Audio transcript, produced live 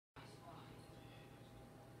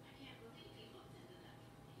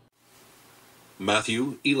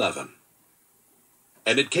Matthew 11.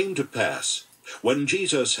 And it came to pass, when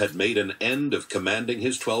Jesus had made an end of commanding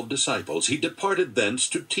his 12 disciples, he departed thence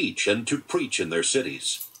to teach and to preach in their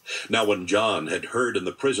cities. Now when John had heard in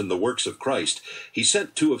the prison the works of Christ, he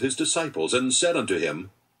sent 2 of his disciples, and said unto him,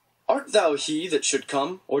 Art thou he that should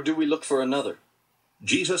come, or do we look for another?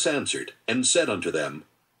 Jesus answered, and said unto them,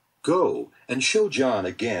 Go, and show John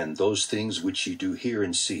again those things which ye do hear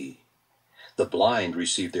and see. The blind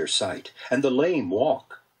receive their sight, and the lame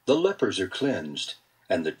walk, the lepers are cleansed,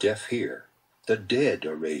 and the deaf hear, the dead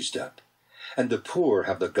are raised up, and the poor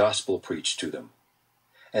have the gospel preached to them.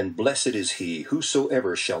 And blessed is he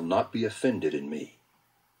whosoever shall not be offended in me.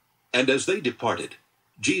 And as they departed,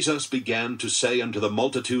 Jesus began to say unto the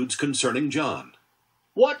multitudes concerning John,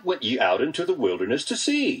 What went ye out into the wilderness to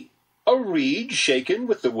see? A reed shaken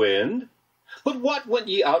with the wind? But what went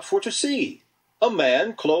ye out for to see? A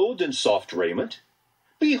man clothed in soft raiment?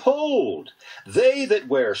 Behold, they that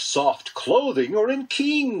wear soft clothing are in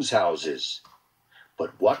kings' houses.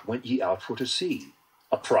 But what went ye out for to see?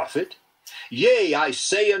 A prophet? Yea, I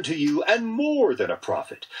say unto you, and more than a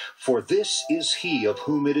prophet. For this is he of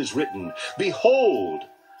whom it is written, Behold,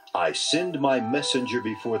 I send my messenger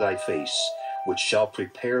before thy face, which shall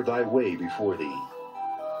prepare thy way before thee.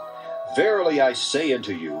 Verily I say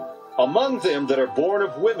unto you, among them that are born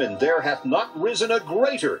of women there hath not risen a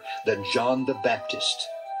greater than John the Baptist.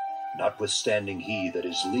 Notwithstanding he that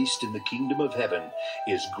is least in the kingdom of heaven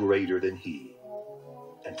is greater than he.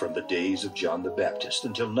 And from the days of John the Baptist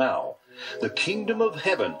until now, the kingdom of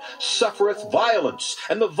heaven suffereth violence,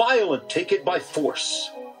 and the violent take it by force.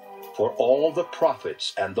 For all the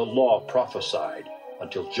prophets and the law prophesied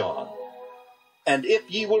until John. And if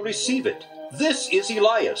ye will receive it, this is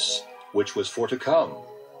Elias, which was for to come.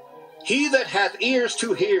 He that hath ears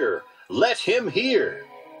to hear, let him hear.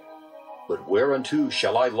 But whereunto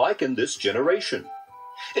shall I liken this generation?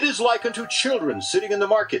 It is like unto children sitting in the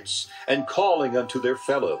markets, and calling unto their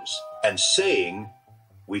fellows, and saying,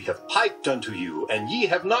 We have piped unto you, and ye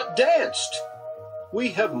have not danced. We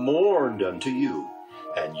have mourned unto you,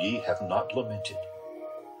 and ye have not lamented.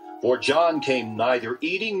 For John came neither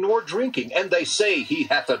eating nor drinking, and they say he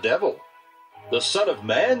hath a devil. The Son of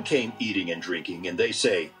Man came eating and drinking, and they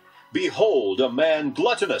say, Behold, a man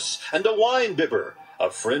gluttonous, and a winebibber, a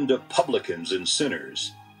friend of publicans and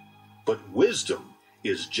sinners. But wisdom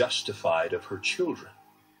is justified of her children.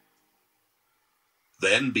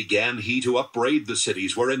 Then began he to upbraid the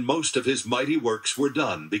cities wherein most of his mighty works were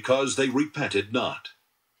done, because they repented not.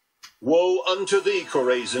 Woe unto thee,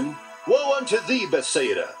 Chorazin! Woe unto thee,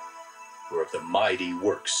 Bethsaida! For if the mighty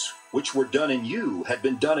works which were done in you had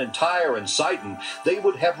been done in Tyre and Sidon, they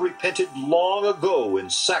would have repented long ago in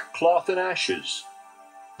sackcloth and ashes.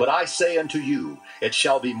 But I say unto you, it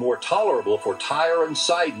shall be more tolerable for Tyre and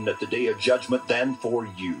Sidon at the day of judgment than for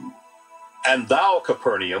you. And thou,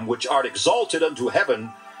 Capernaum, which art exalted unto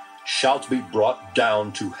heaven, shalt be brought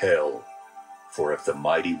down to hell. For if the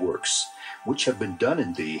mighty works which have been done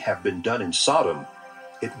in thee have been done in Sodom,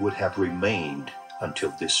 it would have remained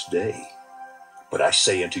until this day. But I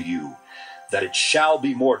say unto you, that it shall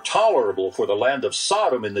be more tolerable for the land of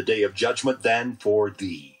Sodom in the day of judgment than for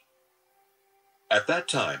thee. At that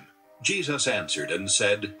time Jesus answered and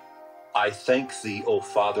said, I thank thee, O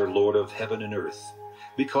Father, Lord of heaven and earth,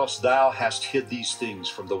 because thou hast hid these things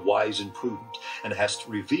from the wise and prudent, and hast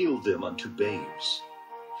revealed them unto babes.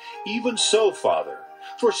 Even so, Father,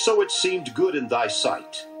 for so it seemed good in thy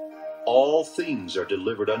sight. All things are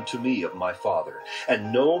delivered unto me of my Father,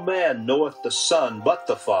 and no man knoweth the Son but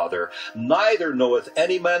the Father, neither knoweth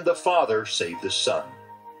any man the Father save the Son,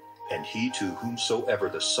 and he to whomsoever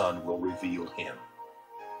the Son will reveal him.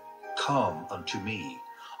 Come unto me,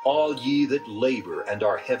 all ye that labor and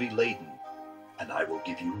are heavy laden, and I will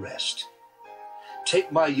give you rest.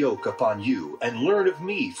 Take my yoke upon you, and learn of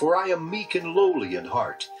me, for I am meek and lowly in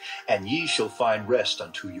heart, and ye shall find rest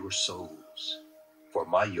unto your souls. For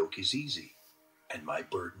my yoke is easy, and my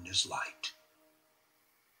burden is light.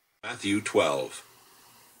 Matthew 12.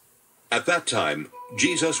 At that time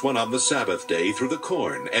Jesus went on the Sabbath day through the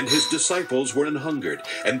corn, and his disciples were an hungered,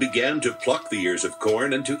 and began to pluck the ears of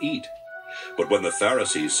corn and to eat. But when the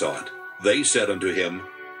Pharisees saw it, they said unto him,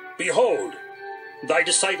 Behold, thy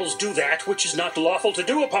disciples do that which is not lawful to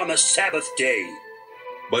do upon the Sabbath day.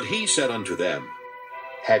 But he said unto them,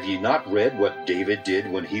 Have ye not read what David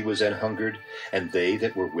did when he was an hungered, and they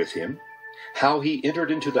that were with him? How he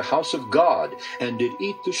entered into the house of God, and did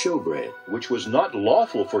eat the showbread, which was not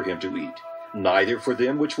lawful for him to eat, neither for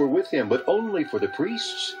them which were with him, but only for the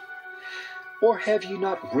priests? Or have ye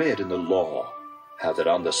not read in the law, how that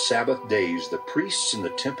on the Sabbath days the priests in the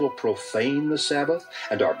temple profane the Sabbath,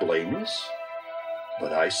 and are blameless?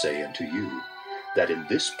 But I say unto you, that in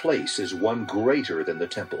this place is one greater than the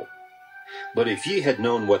temple. But if ye had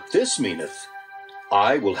known what this meaneth,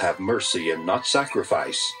 I will have mercy and not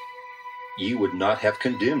sacrifice, ye would not have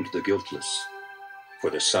condemned the guiltless. For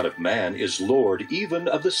the Son of Man is Lord even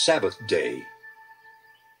of the Sabbath day.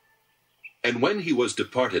 And when he was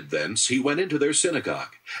departed thence, he went into their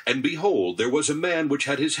synagogue. And behold, there was a man which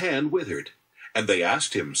had his hand withered. And they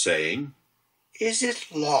asked him, saying, Is it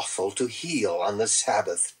lawful to heal on the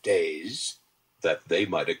Sabbath days? That they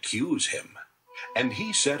might accuse him. And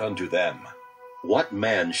he said unto them, What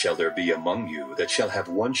man shall there be among you that shall have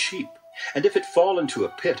one sheep, and if it fall into a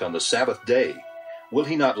pit on the Sabbath day, will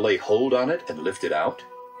he not lay hold on it and lift it out?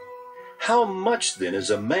 How much then is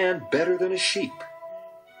a man better than a sheep?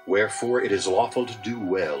 Wherefore it is lawful to do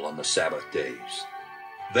well on the Sabbath days.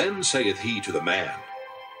 Then saith he to the man,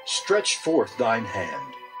 Stretch forth thine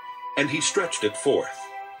hand. And he stretched it forth,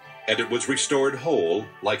 and it was restored whole,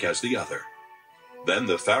 like as the other. Then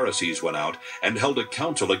the Pharisees went out, and held a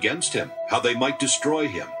council against him, how they might destroy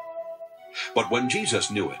him. But when Jesus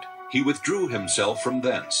knew it, he withdrew himself from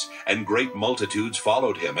thence, and great multitudes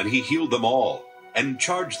followed him, and he healed them all, and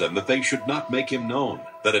charged them that they should not make him known,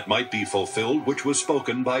 that it might be fulfilled which was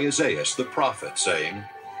spoken by Isaiah the prophet, saying,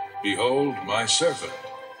 Behold my servant,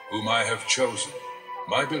 whom I have chosen,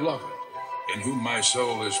 my beloved, in whom my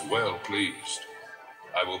soul is well pleased.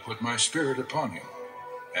 I will put my spirit upon him,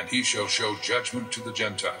 and he shall show judgment to the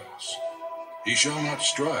Gentiles. He shall not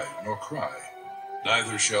strive nor cry,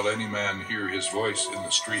 neither shall any man hear his voice in the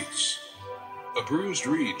streets. A bruised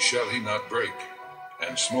reed shall he not break,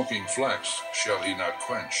 and smoking flax shall he not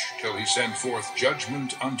quench, till he send forth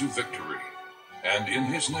judgment unto victory. And in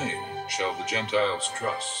his name shall the Gentiles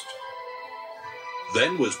trust.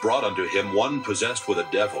 Then was brought unto him one possessed with a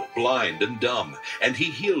devil, blind and dumb, and he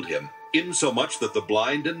healed him, insomuch that the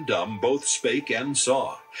blind and dumb both spake and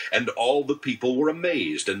saw. And all the people were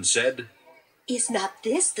amazed, and said, Is not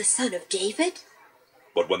this the son of David?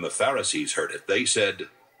 But when the Pharisees heard it, they said,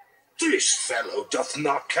 This fellow doth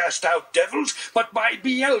not cast out devils, but by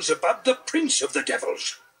Beelzebub, the prince of the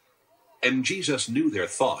devils. And Jesus knew their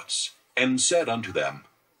thoughts, and said unto them,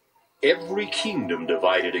 Every kingdom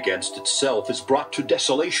divided against itself is brought to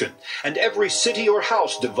desolation, and every city or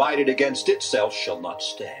house divided against itself shall not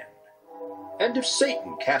stand. And if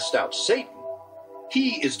Satan cast out Satan,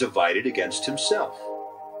 he is divided against himself.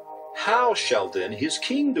 How shall then his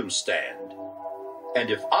kingdom stand? And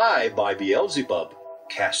if I, by Beelzebub,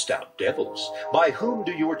 cast out devils, by whom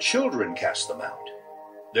do your children cast them out?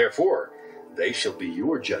 Therefore they shall be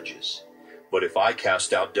your judges. But if I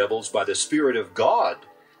cast out devils by the Spirit of God,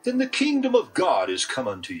 then the kingdom of God is come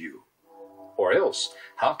unto you. Or else,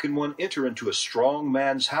 how can one enter into a strong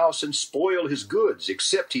man's house and spoil his goods,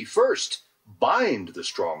 except he first bind the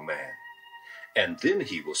strong man? And then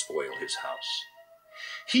he will spoil his house.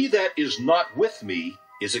 He that is not with me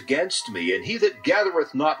is against me, and he that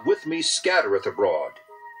gathereth not with me scattereth abroad.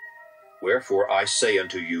 Wherefore I say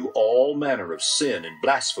unto you, all manner of sin and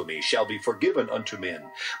blasphemy shall be forgiven unto men,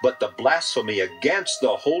 but the blasphemy against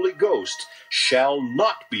the Holy Ghost shall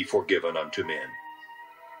not be forgiven unto men.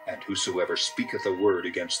 And whosoever speaketh a word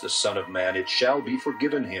against the Son of Man, it shall be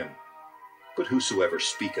forgiven him. But whosoever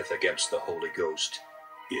speaketh against the Holy Ghost,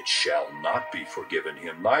 it shall not be forgiven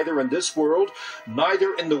him, neither in this world,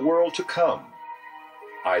 neither in the world to come.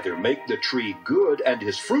 Either make the tree good and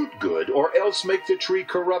his fruit good, or else make the tree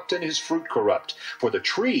corrupt and his fruit corrupt. For the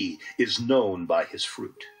tree is known by his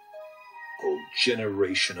fruit. O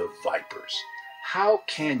generation of vipers, how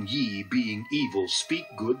can ye, being evil, speak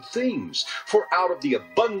good things? For out of the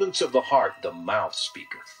abundance of the heart the mouth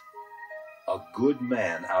speaketh. A good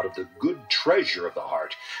man out of the good treasure of the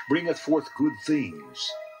heart bringeth forth good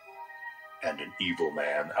things, and an evil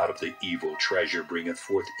man out of the evil treasure bringeth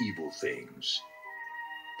forth evil things.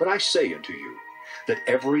 But I say unto you, that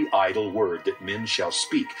every idle word that men shall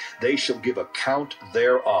speak, they shall give account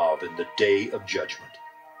thereof in the day of judgment.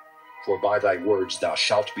 For by thy words thou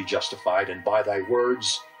shalt be justified, and by thy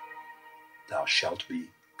words thou shalt be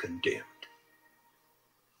condemned.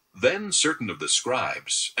 Then certain of the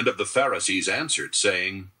scribes and of the Pharisees answered,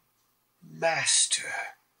 saying, Master,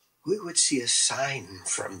 we would see a sign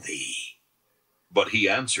from thee. But he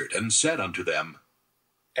answered and said unto them,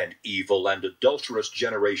 An evil and adulterous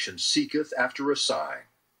generation seeketh after a sign,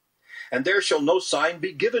 and there shall no sign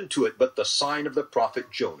be given to it but the sign of the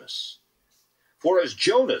prophet Jonas. For as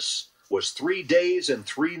Jonas was 3 days and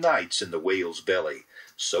 3 nights in the whale's belly,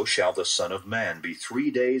 so shall the Son of Man be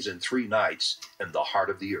 3 days and 3 nights in the heart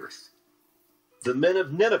of the earth. The men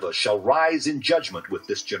of Nineveh shall rise in judgment with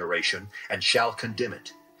this generation, and shall condemn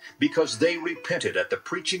it. because they repented at the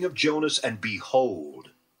preaching of Jonas, and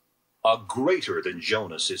behold, a greater than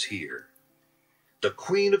Jonas is here. The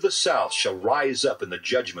queen of the south shall rise up in the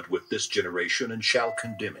judgment with this generation, and shall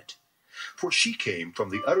condemn it. For she came from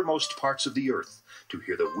the uttermost parts of the earth to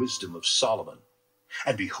hear the wisdom of Solomon.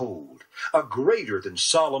 And behold, a greater than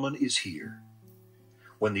Solomon is here.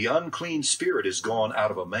 When the unclean spirit is gone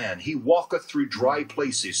out of a man, he walketh through dry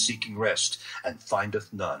places seeking rest, and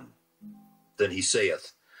findeth none. Then he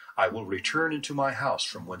saith, I will return into my house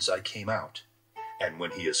from whence I came out. And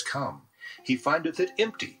when he is come, he findeth it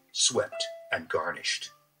empty, swept, and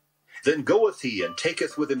garnished. Then goeth he, and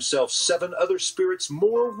taketh with himself 7 other spirits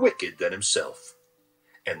more wicked than himself.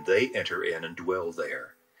 And they enter in and dwell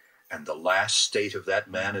there. And the last state of that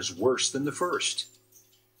man is worse than the first.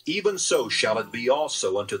 Even so shall it be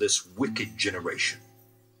also unto this wicked generation.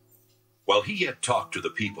 While he yet talked to the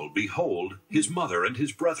people, behold, his mother and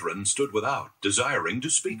his brethren stood without, desiring to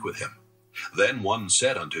speak with him. Then one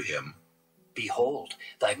said unto him, Behold,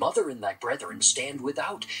 thy mother and thy brethren stand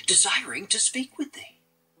without, desiring to speak with thee.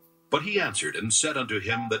 But he answered and said unto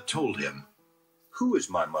him that told him, Who is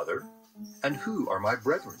my mother, and who are my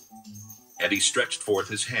brethren? And he stretched forth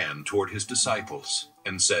his hand toward his disciples,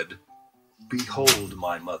 and said, Behold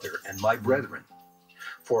my mother and my brethren.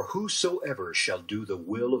 For whosoever shall do the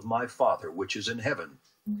will of my Father which is in heaven,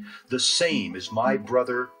 the same is my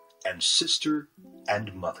brother and sister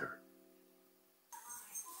and mother.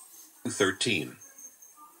 13.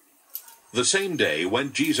 The same day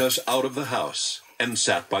went Jesus out of the house, and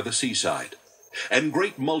sat by the seaside. And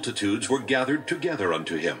great multitudes were gathered together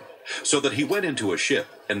unto him, so that he went into a ship,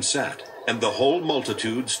 and sat, and the whole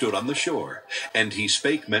multitude stood on the shore. And he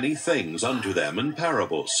spake many things unto them in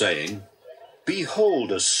parables, saying,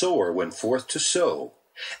 Behold, a sower went forth to sow.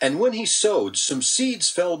 And when he sowed, some seeds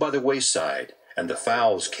fell by the wayside, and the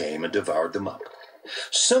fowls came and devoured them up.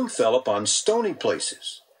 Some fell upon stony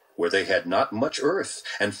places, where they had not much earth,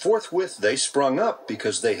 and forthwith they sprung up,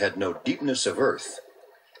 because they had no deepness of earth.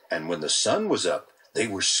 And when the sun was up, they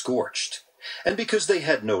were scorched, and because they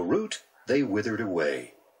had no root, they withered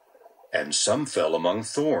away. And some fell among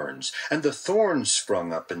thorns, and the thorns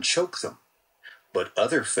sprung up and choked them. But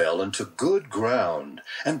other fell into good ground,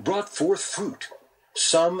 and brought forth fruit,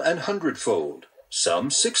 some 100-fold, some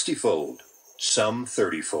 60-fold, some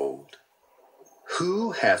 30-fold.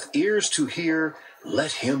 Who hath ears to hear,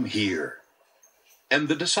 let him hear. And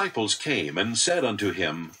the disciples came and said unto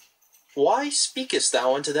him, Why speakest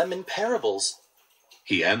thou unto them in parables?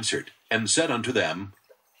 He answered and said unto them,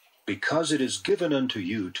 Because it is given unto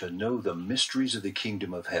you to know the mysteries of the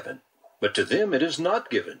kingdom of heaven, but to them it is not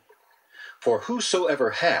given. For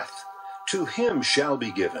whosoever hath, to him shall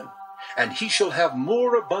be given, and he shall have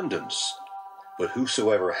more abundance. But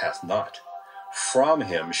whosoever hath not, from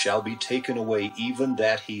him shall be taken away even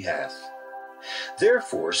that he hath.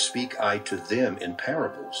 Therefore speak I to them in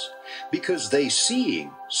parables, because they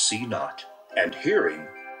seeing see not, and hearing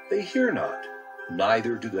they hear not,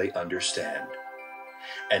 neither do they understand.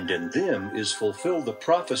 And in them is fulfilled the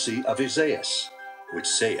prophecy of Isaiah, which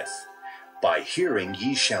saith, By hearing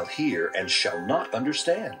ye shall hear, and shall not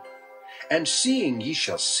understand, and seeing ye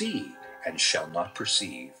shall see, and shall not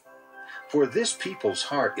perceive. For this people's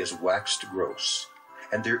heart is waxed gross,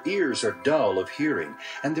 and their ears are dull of hearing,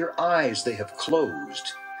 and their eyes they have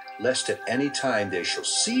closed, lest at any time they shall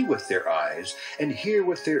see with their eyes, and hear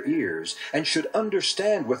with their ears, and should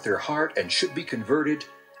understand with their heart, and should be converted,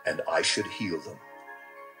 and I should heal them.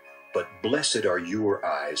 But blessed are your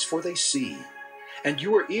eyes, for they see, and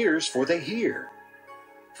your ears, for they hear.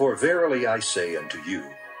 For verily I say unto you,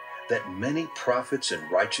 that many prophets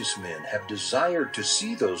and righteous men have desired to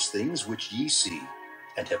see those things which ye see,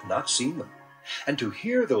 and have not seen them, and to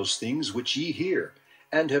hear those things which ye hear,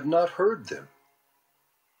 and have not heard them.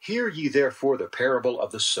 Hear ye therefore the parable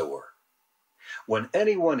of the sower. When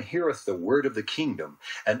any one heareth the word of the kingdom,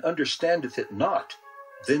 and understandeth it not,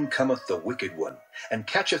 then cometh the wicked one, and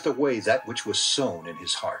catcheth away that which was sown in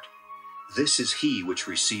his heart. This is he which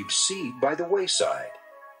received seed by the wayside.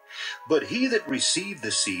 But he that received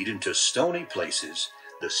the seed into stony places,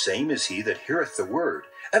 the same is he that heareth the word,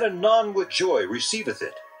 and anon with joy receiveth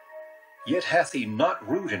it. Yet hath he not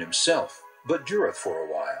root in himself, but dureth for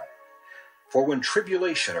a while. For when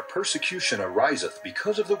tribulation or persecution ariseth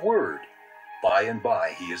because of the word, by and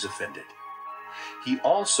by he is offended. He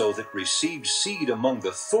also that received seed among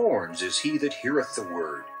the thorns is he that heareth the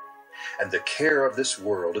word. And the care of this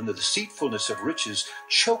world and the deceitfulness of riches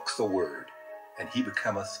choke the word, and he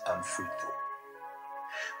becometh unfruitful.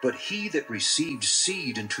 But he that received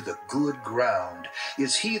seed into the good ground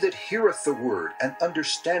is he that heareth the word, and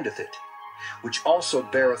understandeth it, which also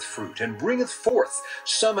beareth fruit, and bringeth forth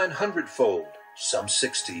some 100-fold, some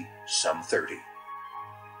 60, some 30.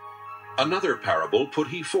 Another parable put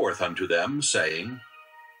he forth unto them, saying,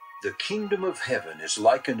 The kingdom of heaven is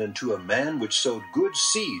likened unto a man which sowed good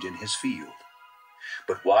seed in his field.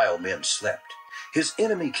 But while men slept, his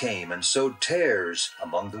enemy came and sowed tares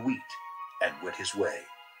among the wheat, and went his way.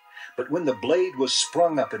 But when the blade was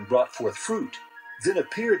sprung up and brought forth fruit, then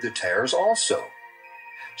appeared the tares also.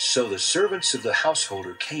 So the servants of the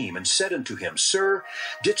householder came and said unto him, Sir,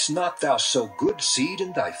 didst not thou sow good seed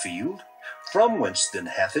in thy field? From whence then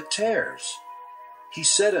hath it tares? He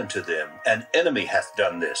said unto them, An enemy hath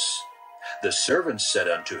done this. The servants said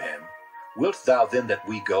unto him, Wilt thou then that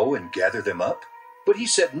we go and gather them up? But he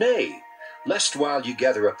said, Nay, lest while ye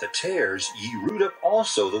gather up the tares, ye root up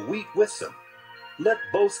also the wheat with them. Let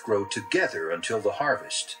both grow together until the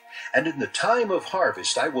harvest. And in the time of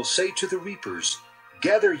harvest I will say to the reapers,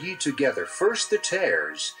 Gather ye together first the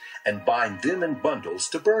tares, and bind them in bundles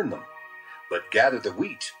to burn them, but gather the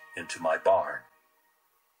wheat into my barn.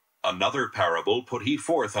 Another parable put he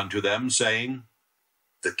forth unto them, saying,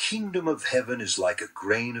 The kingdom of heaven is like a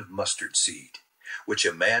grain of mustard seed, which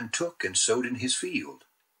a man took and sowed in his field,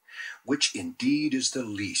 which indeed is the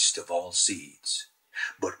least of all seeds.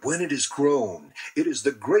 But when it is grown, it is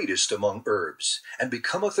the greatest among herbs, and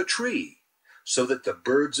becometh a tree, so that the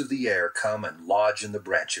birds of the air come and lodge in the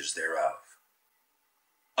branches thereof.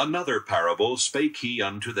 Another parable spake he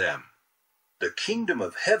unto them, The kingdom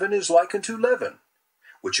of heaven is like unto leaven,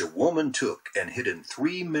 which a woman took and hid in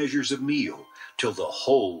 3 measures of meal, till the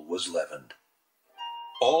whole was leavened.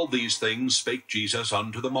 All these things spake Jesus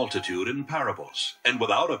unto the multitude in parables, and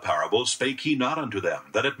without a parable spake he not unto them,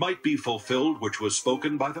 that it might be fulfilled which was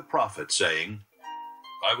spoken by the prophet, saying,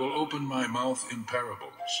 I will open my mouth in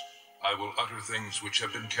parables. I will utter things which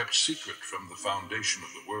have been kept secret from the foundation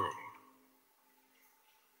of the world.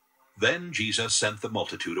 Then Jesus sent the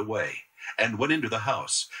multitude away, and went into the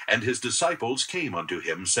house, and his disciples came unto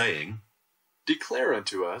him, saying, Declare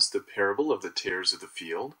unto us the parable of the tares of the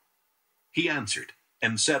field. He answered,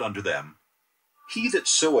 and said unto them, He that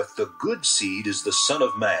soweth the good seed is the Son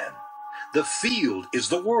of Man. The field is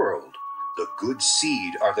the world. The good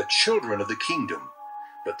seed are the children of the kingdom,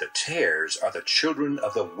 but the tares are the children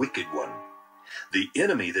of the wicked one. The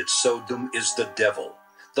enemy that sowed them is the devil.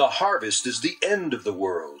 The harvest is the end of the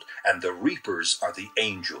world, and the reapers are the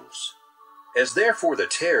angels. As therefore the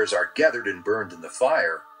tares are gathered and burned in the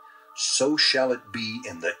fire, so shall it be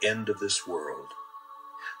in the end of this world.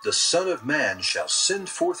 The Son of Man shall send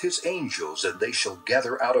forth his angels, and they shall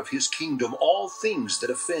gather out of his kingdom all things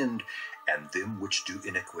that offend, and them which do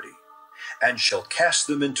iniquity, and shall cast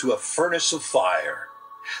them into a furnace of fire.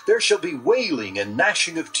 There shall be wailing and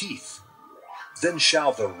gnashing of teeth. Then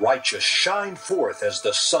shall the righteous shine forth as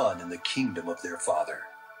the sun in the kingdom of their Father.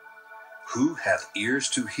 Who hath ears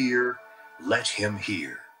to hear, let him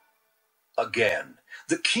hear. Again,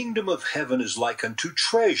 the kingdom of heaven is like unto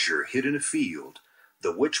treasure hid in a field,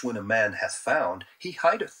 the which when a man hath found, he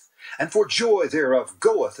hideth, and for joy thereof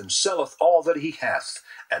goeth and selleth all that he hath,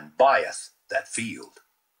 and buyeth that field.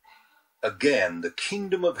 Again, the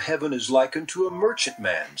kingdom of heaven is like unto a merchant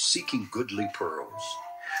man seeking goodly pearls,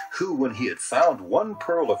 who, when he had found one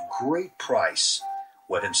pearl of great price,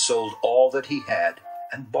 went and sold all that he had,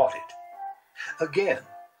 and bought it. Again,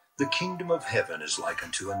 the kingdom of heaven is like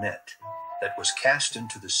unto a net, that was cast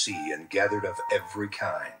into the sea, and gathered of every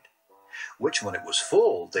kind, which when it was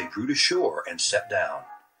full, they drew to shore, and sat down,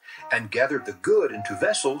 and gathered the good into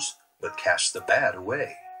vessels, but cast the bad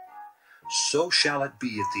away. So shall it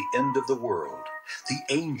be at the end of the world. The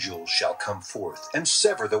angels shall come forth, and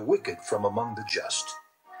sever the wicked from among the just,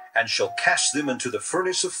 and shall cast them into the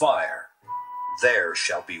furnace of fire. There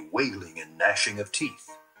shall be wailing and gnashing of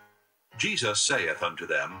teeth. Jesus saith unto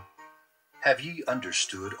them, Have ye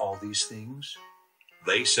understood all these things?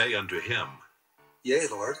 They say unto him, Yea,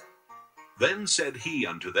 Lord. Then said he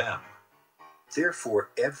unto them,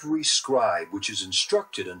 Therefore every scribe which is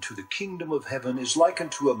instructed unto the kingdom of heaven is like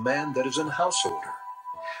unto a man that is an householder,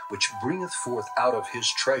 which bringeth forth out of his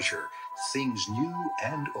treasure things new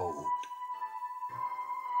and old.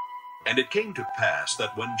 And it came to pass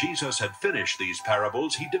that when Jesus had finished these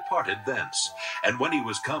parables, he departed thence. And when he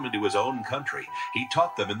was come into his own country, he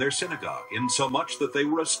taught them in their synagogue, insomuch that they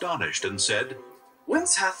were astonished, and said,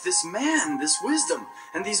 Whence hath this man this wisdom,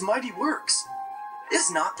 and these mighty works?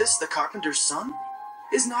 Is not this the carpenter's son?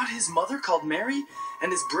 Is not his mother called Mary,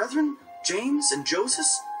 and his brethren James and Joseph,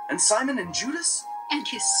 and Simon and Judas? And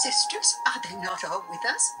his sisters, are they not all with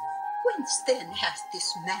us? Whence then hath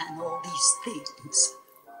this man all these things?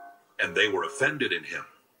 And they were offended in him.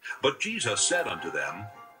 But Jesus said unto them,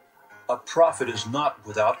 A prophet is not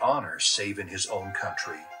without honor save in his own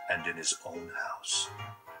country and in his own house.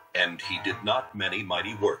 And he did not many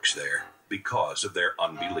mighty works there, because of their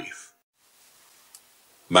unbelief.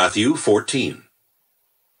 Matthew 14.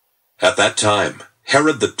 At that time,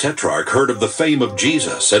 Herod the Tetrarch heard of the fame of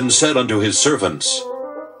Jesus, and said unto his servants,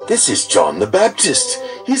 This is John the Baptist.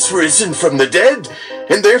 He is risen from the dead,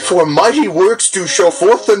 and therefore mighty works do show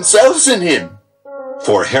forth themselves in him.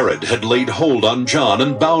 For Herod had laid hold on John,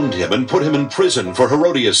 and bound him, and put him in prison for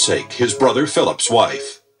Herodias' sake, his brother Philip's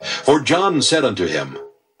wife. For John said unto him,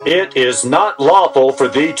 It is not lawful for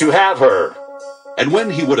thee to have her. And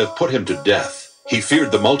when he would have put him to death, he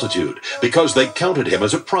feared the multitude, because they counted him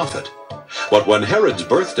as a prophet. But when Herod's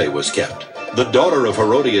birthday was kept, the daughter of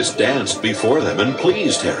Herodias danced before them, and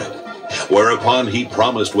pleased Herod. Whereupon he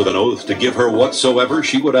promised with an oath to give her whatsoever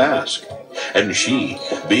she would ask. And she,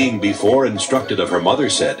 being before instructed of her mother,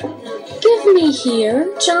 said, Give me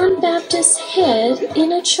here John Baptist's head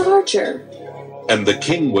in a charger. And the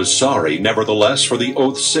king was sorry, nevertheless, for the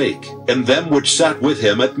oath's sake, and them which sat with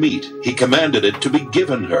him at meat, he commanded it to be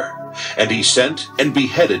given her. And he sent and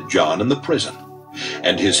beheaded John in the prison.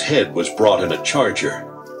 And his head was brought in a charger,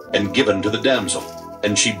 and given to the damsel,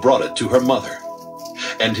 and she brought it to her mother.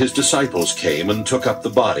 And his disciples came and took up the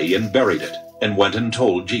body, and buried it, and went and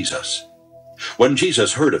told Jesus. When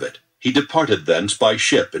Jesus heard of it, he departed thence by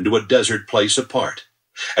ship into a desert place apart.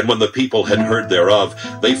 And when the people had heard thereof,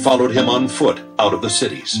 they followed him on foot out of the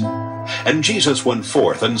cities. And Jesus went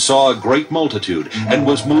forth, and saw a great multitude, and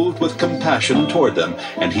was moved with compassion toward them,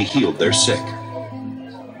 and he healed their sick.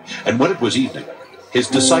 And when it was evening, his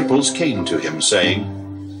disciples came to him, saying,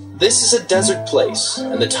 This is a desert place,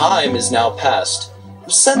 and the time is now past.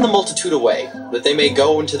 Send the multitude away, that they may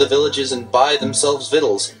go into the villages and buy themselves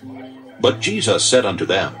victuals. But Jesus said unto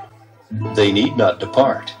them, They need not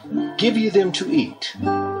depart. Give ye them to eat.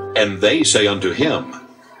 And they say unto him,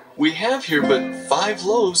 We have here but 5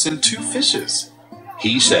 loaves and 2 fishes.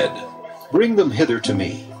 He said, Bring them hither to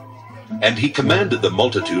me. And he commanded the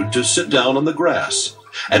multitude to sit down on the grass,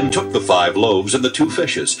 and took the 5 loaves and the 2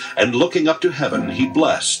 fishes, and looking up to heaven, he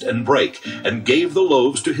blessed, and brake, and gave the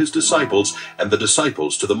loaves to his disciples, and the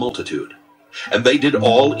disciples to the multitude. And they did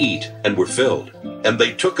all eat, and were filled. And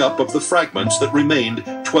they took up of the fragments that remained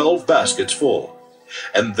 12 baskets full.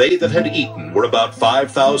 And they that had eaten were about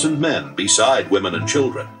 5,000 men, beside women and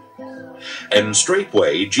children. And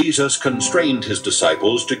straightway Jesus constrained his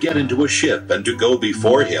disciples to get into a ship, and to go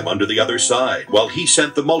before him unto the other side, while he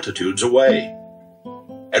sent the multitudes away.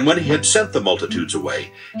 And when he had sent the multitudes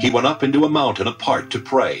away, he went up into a mountain apart to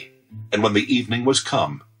pray. And when the evening was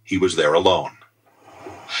come, he was there alone.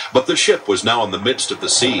 But the ship was now in the midst of the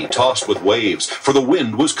sea, tossed with waves, for the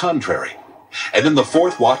wind was contrary. And in the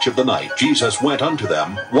 4th watch of the night Jesus went unto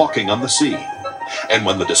them, walking on the sea. And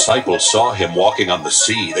when the disciples saw him walking on the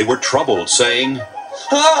sea, they were troubled, saying,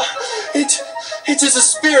 It is a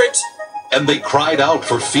spirit! And they cried out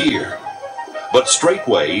for fear. But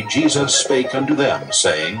straightway Jesus spake unto them,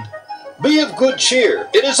 saying, Be of good cheer,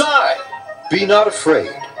 it is I. Be not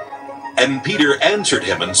afraid. And Peter answered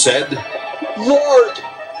him and said, Lord,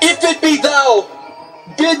 if it be thou,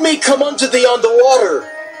 bid me come unto thee on the water.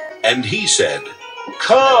 And he said,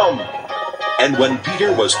 Come. And when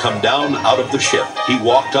Peter was come down out of the ship, he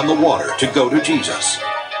walked on the water to go to Jesus.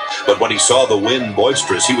 But when he saw the wind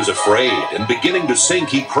boisterous, he was afraid, and beginning to sink,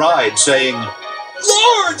 he cried, saying,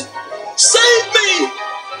 Lord, save me!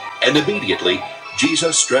 And immediately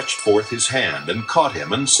Jesus stretched forth his hand, and caught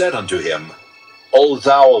him, and said unto him, O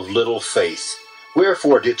thou of little faith,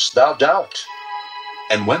 wherefore didst thou doubt?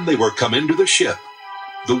 And when they were come into the ship,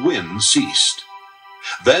 the wind ceased.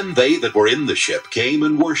 Then they that were in the ship came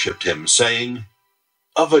and worshipped him, saying,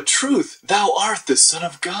 Of a truth, thou art the Son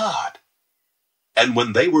of God. And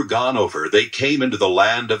when they were gone over, they came into the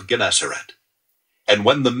land of Gennesaret. And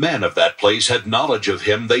when the men of that place had knowledge of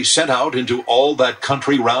him, they sent out into all that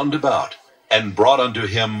country round about, and brought unto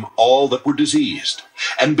him all that were diseased,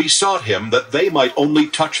 and besought him that they might only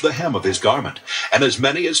touch the hem of his garment, and as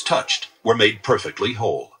many as touched were made perfectly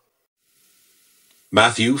whole.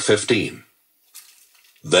 Matthew 15.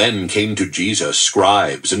 Then came to Jesus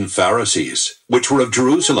scribes and Pharisees, which were of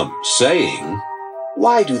Jerusalem, saying,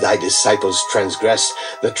 Why do thy disciples transgress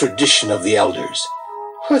the tradition of the elders?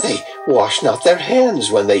 For they wash not their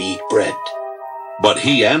hands when they eat bread. But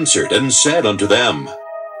he answered and said unto them,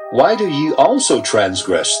 Why do ye also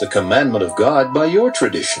transgress the commandment of God by your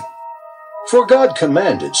tradition? For God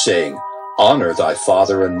commanded, saying, Honor thy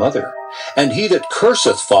father and mother, and he that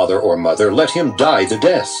curseth father or mother, let him die the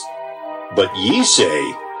death. But ye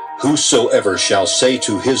say, Whosoever shall say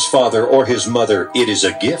to his father or his mother, It is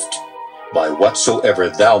a gift, by whatsoever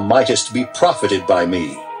thou mightest be profited by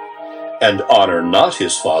me. And honor not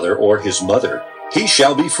his father or his mother, he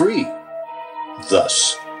shall be free.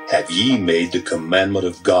 Thus have ye made the commandment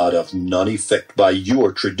of God of none effect by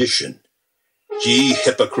your tradition. Ye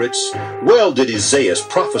hypocrites, well did Isaiah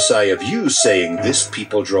prophesy of you, saying, This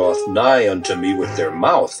people draweth nigh unto me with their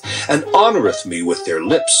mouth, and honoureth me with their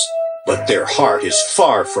lips, but their heart is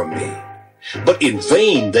far from me. But in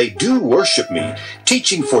vain they do worship me,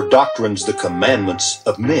 teaching for doctrines the commandments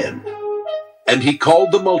of men. And he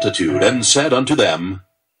called the multitude, and said unto them,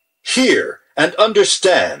 Hear, and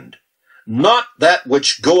understand. Not that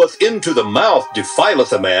which goeth into the mouth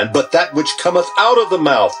defileth a man, but that which cometh out of the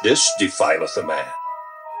mouth, this defileth a man.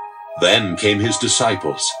 Then came his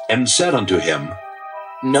disciples, and said unto him,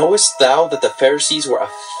 Knowest thou that the Pharisees were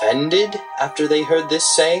offended after they heard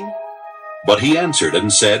this saying? But he answered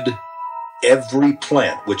and said, Every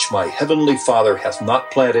plant which my heavenly Father hath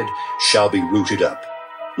not planted shall be rooted up.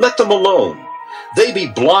 Let them alone. They be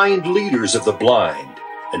blind leaders of the blind,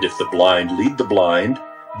 and if the blind lead the blind,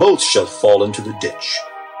 both shall fall into the ditch.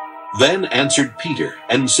 Then answered Peter,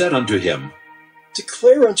 and said unto him,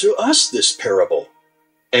 Declare unto us this parable.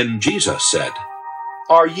 And Jesus said,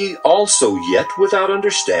 Are ye also yet without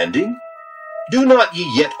understanding? Do not ye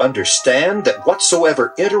yet understand that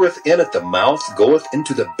whatsoever entereth in at the mouth goeth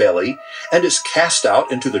into the belly, and is cast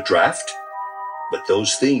out into the draught? But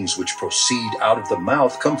those things which proceed out of the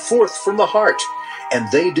mouth come forth from the heart, and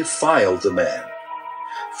they defile the man.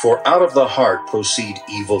 For out of the heart proceed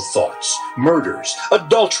evil thoughts, murders,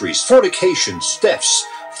 adulteries, fornications, thefts,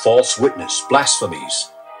 false witness, blasphemies.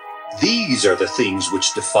 These are the things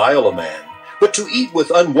which defile a man, but to eat with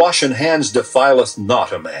unwashen hands defileth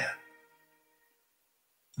not a man.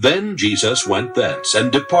 Then Jesus went thence,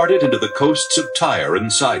 and departed into the coasts of Tyre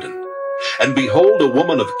and Sidon. And behold, a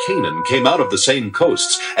woman of Canaan came out of the same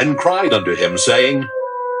coasts, and cried unto him, saying,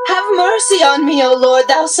 Have mercy on me, O Lord,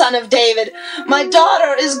 thou Son of David. My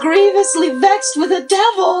daughter is grievously vexed with a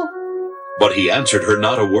devil. But he answered her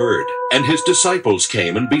not a word. And his disciples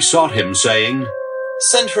came and besought him, saying,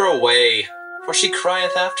 Send her away, for she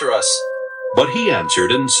crieth after us. But he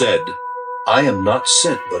answered and said, I am not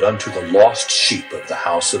sent but unto the lost sheep of the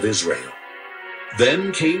house of Israel.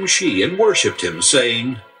 Then came she and worshipped him,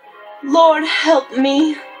 saying, Lord, help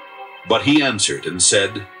me. But he answered and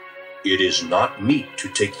said, It is not meet to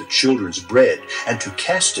take the children's bread and to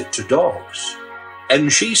cast it to dogs.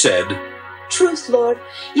 And she said, Truth, Lord,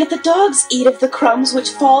 yet the dogs eat of the crumbs which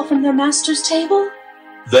fall from their master's table.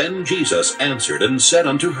 Then Jesus answered and said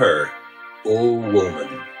unto her, O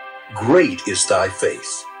woman, great is thy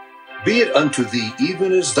faith. Be it unto thee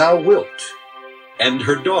even as thou wilt. And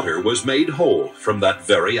her daughter was made whole from that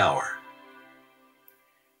very hour.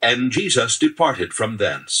 And Jesus departed from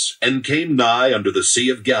thence, and came nigh unto the sea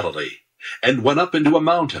of Galilee, and went up into a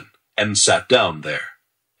mountain, and sat down there.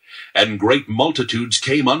 And great multitudes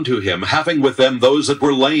came unto him, having with them those that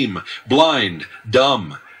were lame, blind,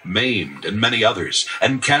 dumb, maimed, and many others,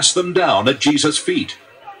 and cast them down at Jesus' feet,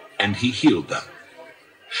 and he healed them.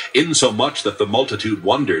 Insomuch that the multitude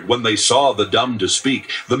wondered when they saw the dumb to speak,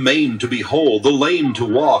 the maimed to be whole, the lame to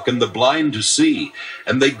walk, and the blind to see,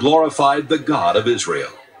 and they glorified the God of Israel.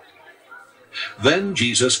 Then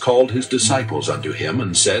Jesus called his disciples unto him,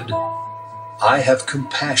 and said, I have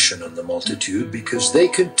compassion on the multitude, because they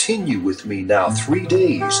continue with me now 3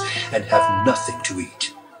 days, and have nothing to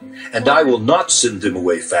eat. And I will not send them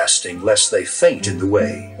away fasting, lest they faint in the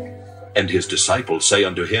way. And his disciples say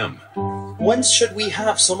unto him, Whence should we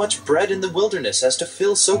have so much bread in the wilderness as to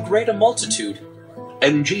fill so great a multitude?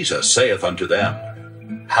 And Jesus saith unto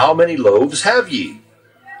them, How many loaves have ye?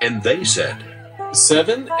 And they said,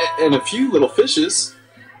 7, and a few little fishes.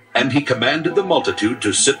 And he commanded the multitude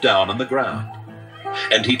to sit down on the ground.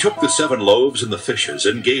 And he took the 7 loaves and the fishes,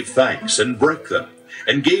 and gave thanks, and brake them,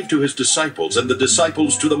 and gave to his disciples, and the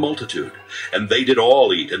disciples to the multitude. And they did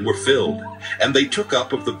all eat, and were filled. And they took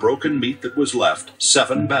up of the broken meat that was left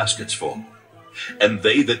 7 baskets full. And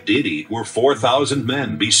they that did eat were 4,000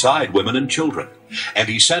 men, beside women and children. And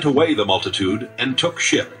he sent away the multitude, and took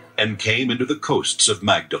ship, and came into the coasts of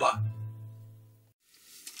Magdala.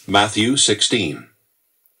 Matthew 16.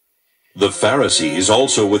 The Pharisees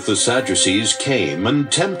also with the Sadducees came,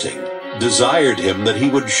 and tempting, desired him that he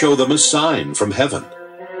would show them a sign from heaven.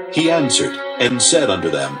 He answered, and said unto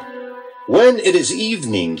them, When it is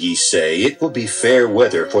evening, ye say, it will be fair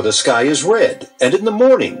weather, for the sky is red. And in the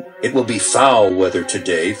morning, it will be foul weather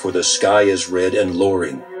today, for the sky is red and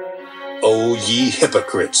lowering. O ye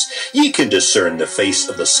hypocrites, ye can discern the face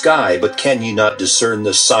of the sky, but can ye not discern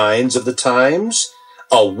the signs of the times?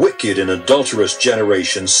 A wicked and adulterous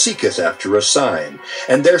generation seeketh after a sign,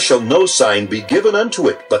 and there shall no sign be given unto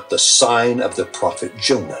it but the sign of the prophet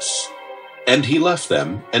Jonas. And he left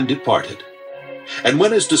them and departed. And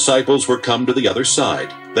when his disciples were come to the other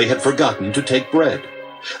side, they had forgotten to take bread.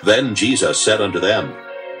 Then Jesus said unto them,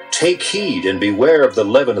 Take heed and beware of the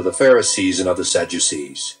leaven of the Pharisees and of the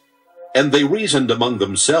Sadducees. And they reasoned among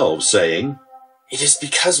themselves, saying, It is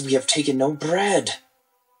because we have taken no bread.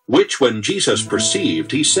 Which when Jesus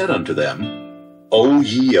perceived, he said unto them, O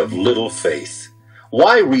ye of little faith,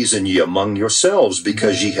 why reason ye among yourselves,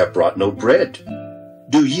 because ye have brought no bread?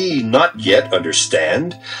 Do ye not yet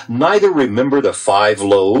understand, neither remember the 5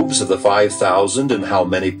 loaves of the 5,000, and how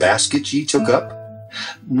many baskets ye took up?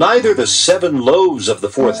 Neither the 7 loaves of the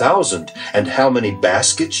 4,000, and how many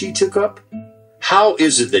baskets ye took up? How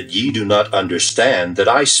is it that ye do not understand that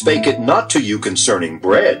I spake it not to you concerning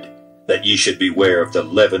bread, that ye should beware of the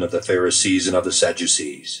leaven of the Pharisees and of the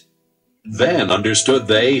Sadducees? Then understood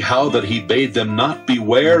they how that he bade them not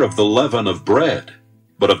beware of the leaven of bread,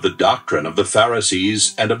 but of the doctrine of the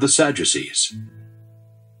Pharisees and of the Sadducees.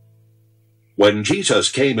 When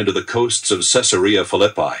Jesus came into the coasts of Caesarea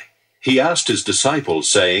Philippi, he asked his disciples,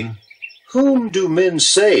 saying, Whom do men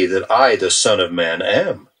say that I, the Son of Man,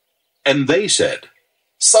 am? And they said,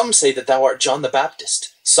 Some say that thou art John the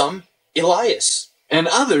Baptist, some Elias, and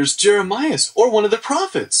others Jeremias, or one of the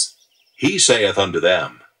prophets. He saith unto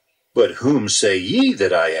them, But whom say ye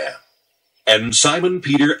that I am? And Simon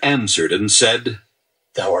Peter answered and said,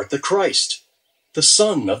 Thou art the Christ, the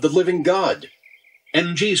Son of the living God.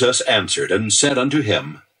 And Jesus answered and said unto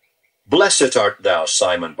him, Blessed art thou,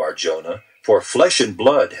 Simon Bar-Jonah, for flesh and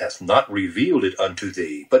blood hath not revealed it unto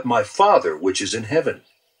thee, but my Father which is in heaven.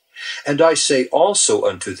 And I say also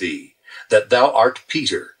unto thee, that thou art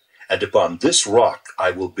Peter, and upon this rock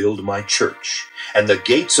I will build my church, and the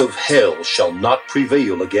gates of hell shall not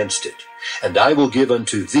prevail against it. And I will give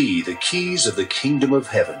unto thee the keys of the kingdom of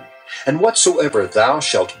heaven. And whatsoever thou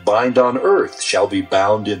shalt bind on earth shall be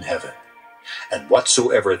bound in heaven, and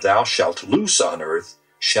whatsoever thou shalt loose on earth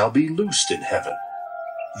shall be loosed in heaven.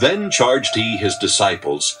 Then charged he his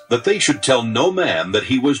disciples that they should tell no man that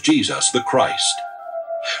he was Jesus the Christ.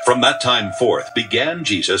 From that time forth began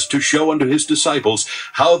Jesus to show unto his disciples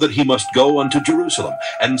how that he must go unto Jerusalem,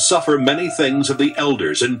 and suffer many things of the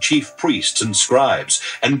elders and chief priests and scribes,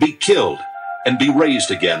 and be killed, and be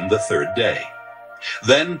raised again the 3rd day.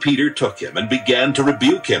 Then Peter took him, and began to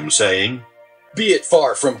rebuke him, saying, Be it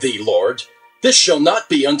far from thee, Lord. This shall not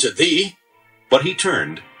be unto thee. But he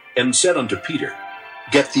turned, and said unto Peter,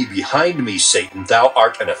 Get thee behind me, Satan, thou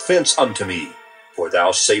art an offense unto me. For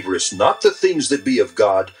thou savorest not the things that be of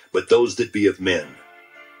God, but those that be of men.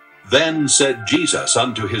 Then said Jesus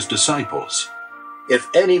unto his disciples, If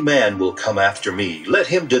any man will come after me, let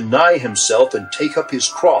him deny himself, and take up his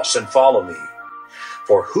cross, and follow me.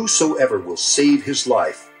 For whosoever will save his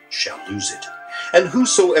life shall lose it, and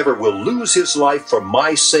whosoever will lose his life for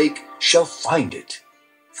my sake shall find it.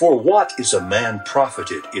 For what is a man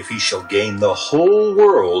profited if he shall gain the whole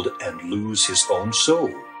world and lose his own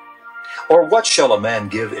soul? Or what shall a man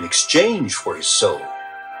give in exchange for his soul?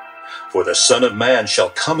 For the Son of Man shall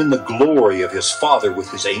come in the glory of his Father with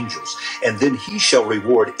his angels, and then he shall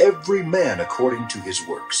reward every man according to his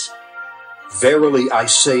works. Verily I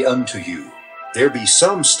say unto you, there be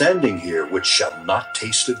some standing here which shall not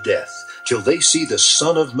taste of death, till they see the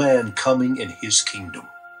Son of Man coming in his kingdom.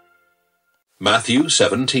 Matthew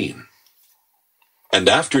 17. And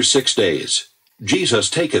after 6 days, Jesus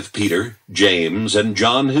taketh Peter, James, and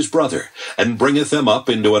John his brother, and bringeth them up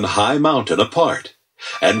into an high mountain apart,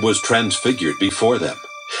 and was transfigured before them.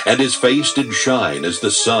 And his face did shine as the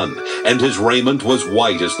sun, and his raiment was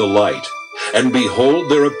white as the light. And behold,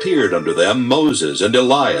 there appeared unto them Moses and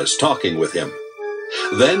Elias talking with him.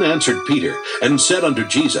 Then answered Peter, and said unto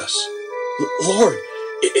Jesus, Lord,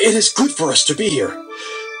 it is good for us to be here.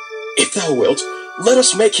 If thou wilt, let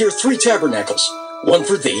us make here 3 tabernacles, one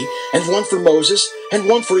for thee, and one for Moses, and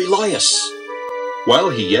one for Elias.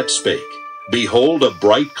 While he yet spake, behold, a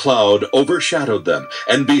bright cloud overshadowed them,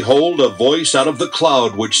 and behold, a voice out of the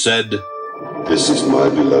cloud which said, This is my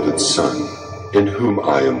beloved Son, in whom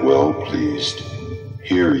I am well pleased.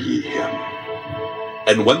 Hear ye him.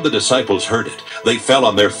 And when the disciples heard it, they fell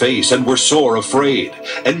on their face, and were sore afraid.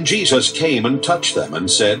 And Jesus came and touched them, and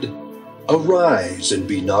said, Arise, and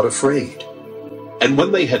be not afraid. And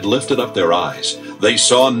when they had lifted up their eyes, they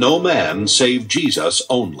saw no man save Jesus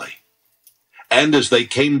only. And as they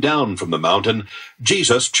came down from the mountain,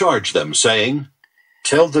 Jesus charged them, saying,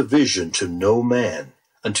 Tell the vision to no man,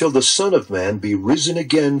 until the Son of Man be risen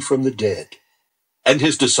again from the dead. And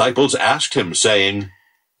his disciples asked him, saying,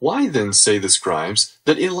 Why then say the scribes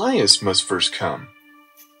that Elias must first come?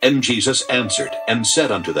 And Jesus answered and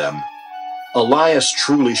said unto them, Elias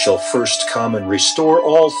truly shall first come and restore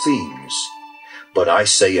all things. But I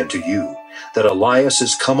say unto you, that Elias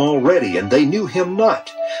is come already, and they knew him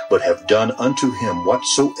not, but have done unto him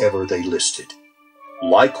whatsoever they listed.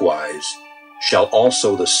 Likewise shall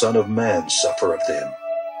also the Son of Man suffer of them.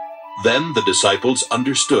 Then the disciples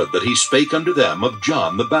understood that he spake unto them of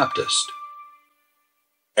John the Baptist.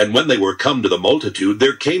 And when they were come to the multitude,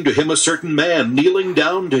 there came to him a certain man, kneeling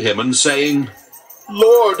down to him, and saying,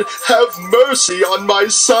 Lord, have mercy on my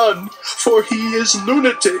son, for he is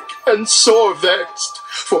lunatic and sore vexed.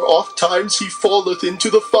 For oft times he falleth into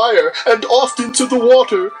the fire, and oft into the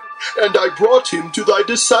water. And I brought him to thy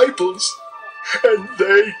disciples, and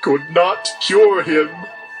they could not cure him.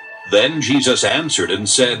 Then Jesus answered and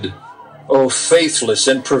said, O faithless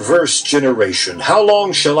and perverse generation, how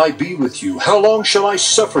long shall I be with you? How long shall I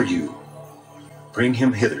suffer you? Bring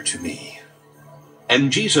him hither to me.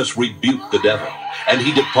 And Jesus rebuked the devil, and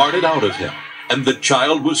he departed out of him, and the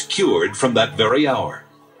child was cured from that very hour.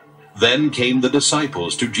 Then came the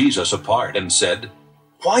disciples to Jesus apart, and said,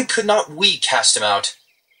 Why could not we cast him out?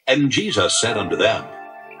 And Jesus said unto them,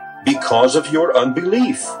 Because of your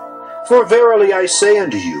unbelief. For verily I say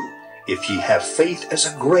unto you, if ye have faith as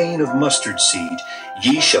a grain of mustard seed,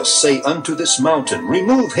 ye shall say unto this mountain,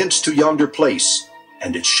 Remove hence to yonder place,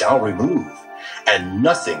 and it shall remove, and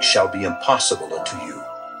nothing shall be impossible unto you.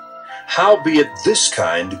 Howbeit this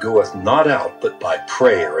kind goeth not out but by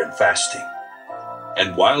prayer and fasting.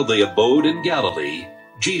 And while they abode in Galilee,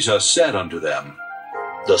 Jesus said unto them,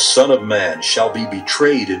 The Son of Man shall be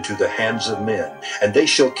betrayed into the hands of men, and they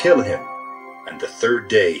shall kill him, and the third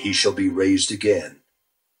day he shall be raised again.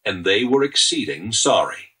 And they were exceeding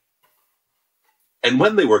sorry. And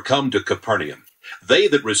when they were come to Capernaum, they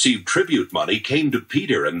that received tribute money came to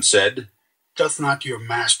Peter and said, Doth not your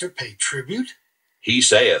master pay tribute? He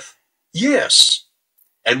saith, Yes.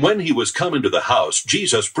 And when he was come into the house,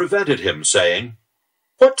 Jesus prevented him, saying,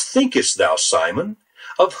 What thinkest thou, Simon?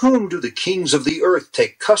 Of whom do the kings of the earth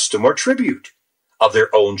take custom or tribute? Of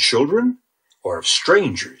their own children, or of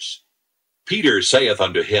strangers? Peter saith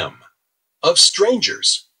unto him, Of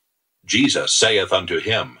strangers. Jesus saith unto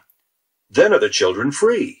him, Then are the children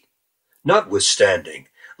free. Notwithstanding,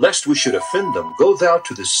 lest we should offend them, go thou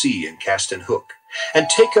to the sea and cast an hook, and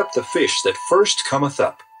take up the fish that first cometh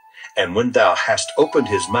up. And when thou hast opened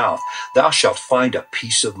his mouth, thou shalt find a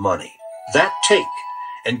piece of money. That take,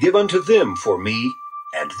 and give unto them for me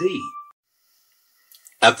and thee.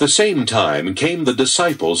 At the same time came the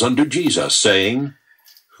disciples unto Jesus, saying,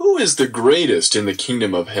 Who is the greatest in the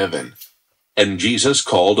kingdom of heaven? And Jesus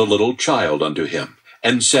called a little child unto him,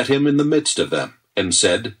 and set him in the midst of them, and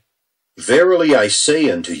said, Verily I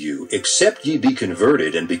say unto you, except ye be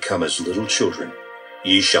converted and become as little children,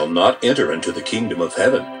 ye shall not enter into the kingdom of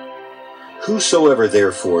heaven. Whosoever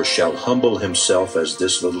therefore shall humble himself as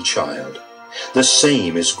this little child, the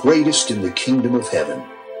same is greatest in the kingdom of heaven.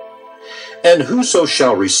 And whoso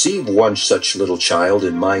shall receive one such little child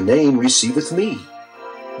in my name receiveth me.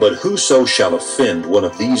 But whoso shall offend one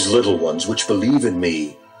of these little ones which believe in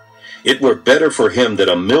me, it were better for him that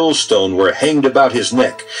a millstone were hanged about his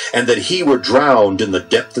neck, and that he were drowned in the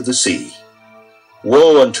depth of the sea.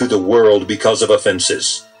 Woe unto the world because of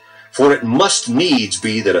offenses! For it must needs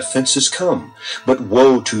be that offenses come, but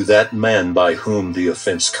woe to that man by whom the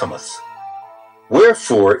offense cometh.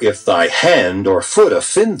 Wherefore, if thy hand or foot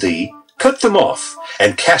offend thee, cut them off,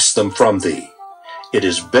 and cast them from thee. It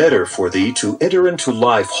is better for thee to enter into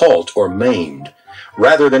life halt or maimed,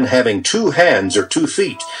 rather than having 2 hands or 2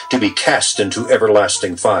 feet to be cast into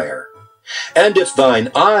everlasting fire. And if thine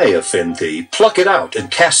eye offend thee, pluck it out and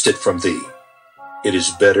cast it from thee. It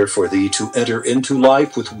is better for thee to enter into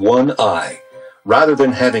life with 1 eye, rather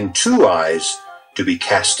than having 2 eyes to be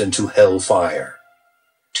cast into hell fire.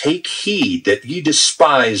 Take heed that ye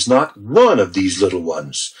despise not one of these little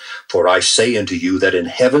ones, for I say unto you that in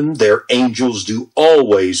heaven their angels do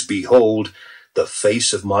always behold the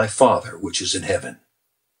face of my Father which is in heaven.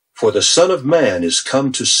 For the Son of Man is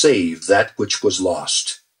come to save that which was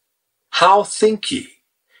lost. How think ye?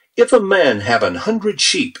 If a man have 100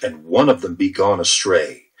 sheep, and one of them be gone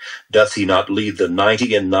astray, doth he not leave the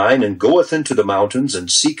 99 and goeth into the mountains,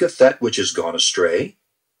 and seeketh that which is gone astray?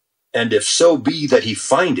 And if so be that he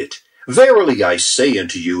find it, verily I say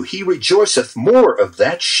unto you, he rejoiceth more of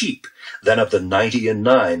that sheep than of the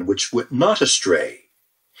 99 which went not astray.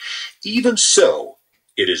 Even so,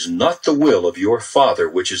 it is not the will of your Father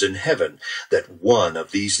which is in heaven that one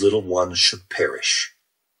of these little ones should perish.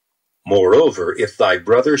 Moreover, if thy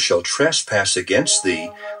brother shall trespass against thee,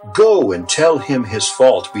 go and tell him his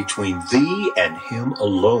fault between thee and him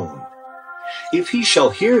alone. If he shall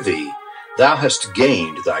hear thee, thou hast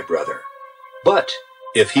gained thy brother. But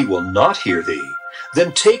if he will not hear thee,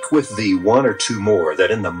 then take with thee 1 or 2 more,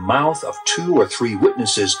 that in the mouth of 2 or 3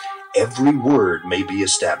 witnesses every word may be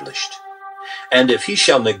established. And if he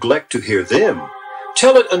shall neglect to hear them,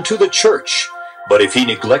 tell it unto the church. But if he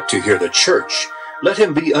neglect to hear the church, let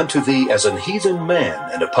him be unto thee as an heathen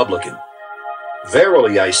man and a publican.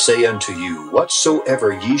 Verily I say unto you,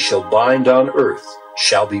 whatsoever ye shall bind on earth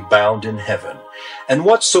shall be bound in heaven, and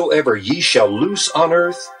whatsoever ye shall loose on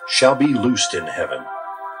earth shall be loosed in heaven.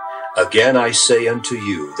 Again I say unto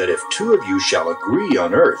you, that if 2 of you shall agree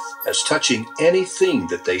on earth as touching anything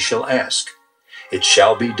that they shall ask, it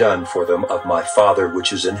shall be done for them of my Father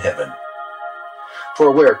which is in heaven. For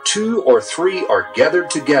where 2 or 3 are gathered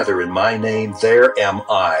together in my name, there am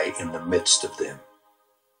I in the midst of them.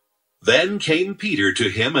 Then came Peter to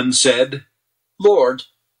him and said, Lord,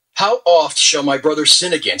 how oft shall my brother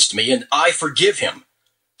sin against me, and I forgive him?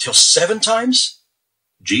 Till 7 times?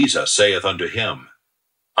 Jesus saith unto him,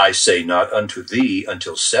 I say not unto thee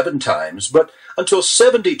until 7 times, but until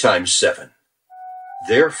 70 times 7.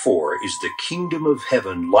 Therefore is the kingdom of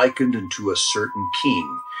heaven likened unto a certain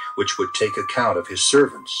king, which would take account of his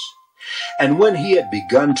servants. And when he had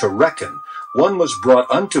begun to reckon, one was brought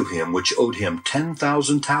unto him which owed him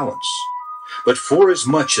 10,000 talents. But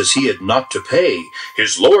forasmuch as he had not to pay,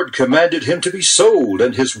 his Lord commanded him to be sold,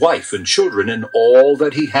 and his wife and children, and all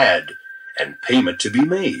that he had, and payment to be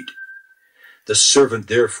made. The servant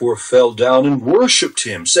therefore fell down and worshipped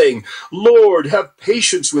him, saying, Lord, have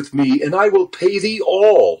patience with me, and I will pay thee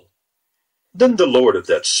all. Then the Lord of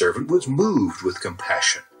that servant was moved with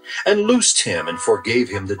compassion, and loosed him, and forgave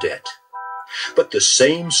him the debt. But the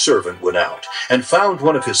same servant went out, and found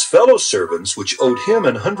one of his fellow servants, which owed him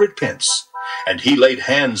 100 pence. And he laid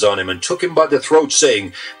hands on him, and took him by the throat,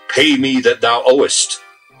 saying, Pay me that thou owest.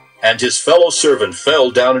 And his fellow servant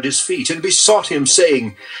fell down at his feet, and besought him,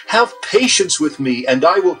 saying, Have patience with me, and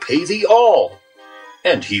I will pay thee all.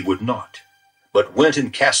 And he would not, but went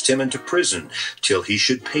and cast him into prison, till he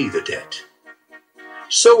should pay the debt.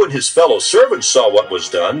 So when his fellow servants saw what was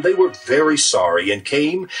done, they were very sorry, and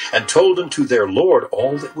came and told unto their Lord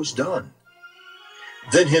all that was done.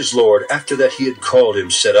 Then his Lord, after that he had called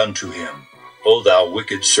him, said unto him, O thou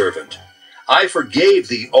wicked servant, I forgave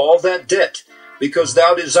thee all that debt, because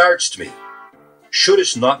thou desiredst me.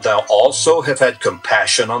 Shouldest not thou also have had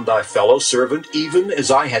compassion on thy fellow servant, even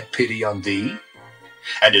as I had pity on thee?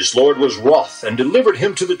 And his Lord was wroth, and delivered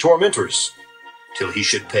him to the tormentors, till he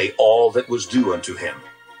should pay all that was due unto him.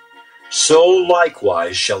 So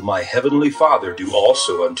likewise shall my heavenly Father do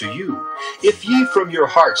also unto you, if ye from your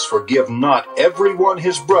hearts forgive not every one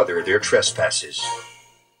his brother their trespasses.